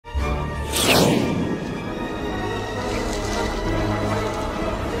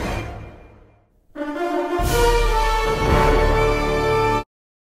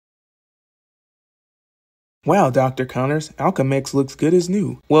Wow, Dr. Connors, Alchemex looks good as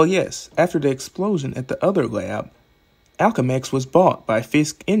new. Well, yes, after the explosion at the other lab, Alchemex was bought by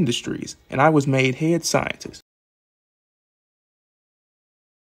Fisk Industries, and I was made head scientist.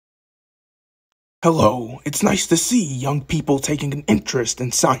 Hello, it's nice to see young people taking an interest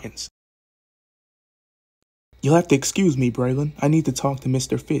in science. You'll have to excuse me, Braylon. I need to talk to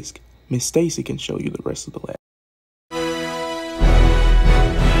Mr. Fisk. Miss Stacy can show you the rest of the lab.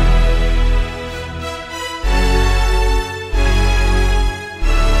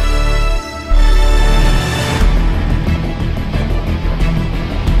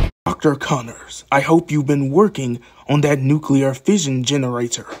 Dr. Connors, I hope you've been working on that nuclear fission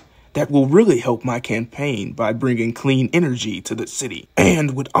generator. That will really help my campaign by bringing clean energy to the city.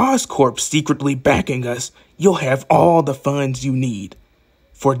 And with Oscorp secretly backing us, you'll have all the funds you need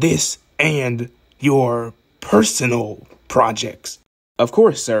for this and your personal projects. Of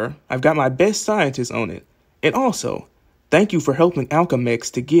course, sir. I've got my best scientists on it. And also, thank you for helping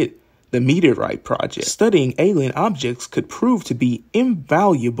Alchemex to get the meteorite project. Studying alien objects could prove to be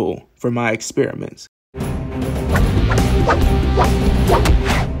invaluable for my experiments.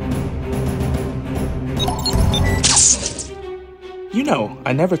 You know,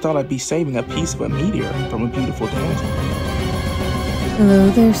 I never thought I'd be saving a piece of a meteor from a beautiful dancer. Hello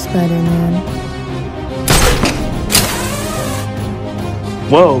there, Spider-Man.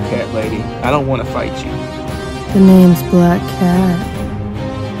 Whoa, cat lady. I don't want to fight you. The name's Black Cat.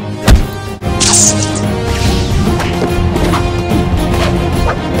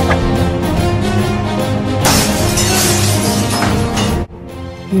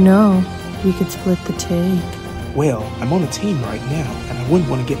 You know, we could split the take. Well, I'm on a team right now, and I wouldn't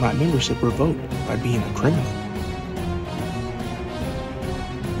want to get my membership revoked by being a criminal.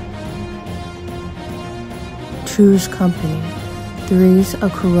 Two's company. Three's a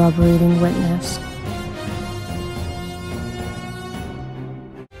corroborating witness.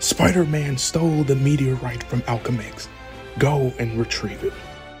 Spider-Man stole the meteorite from Alchemex. Go and retrieve it.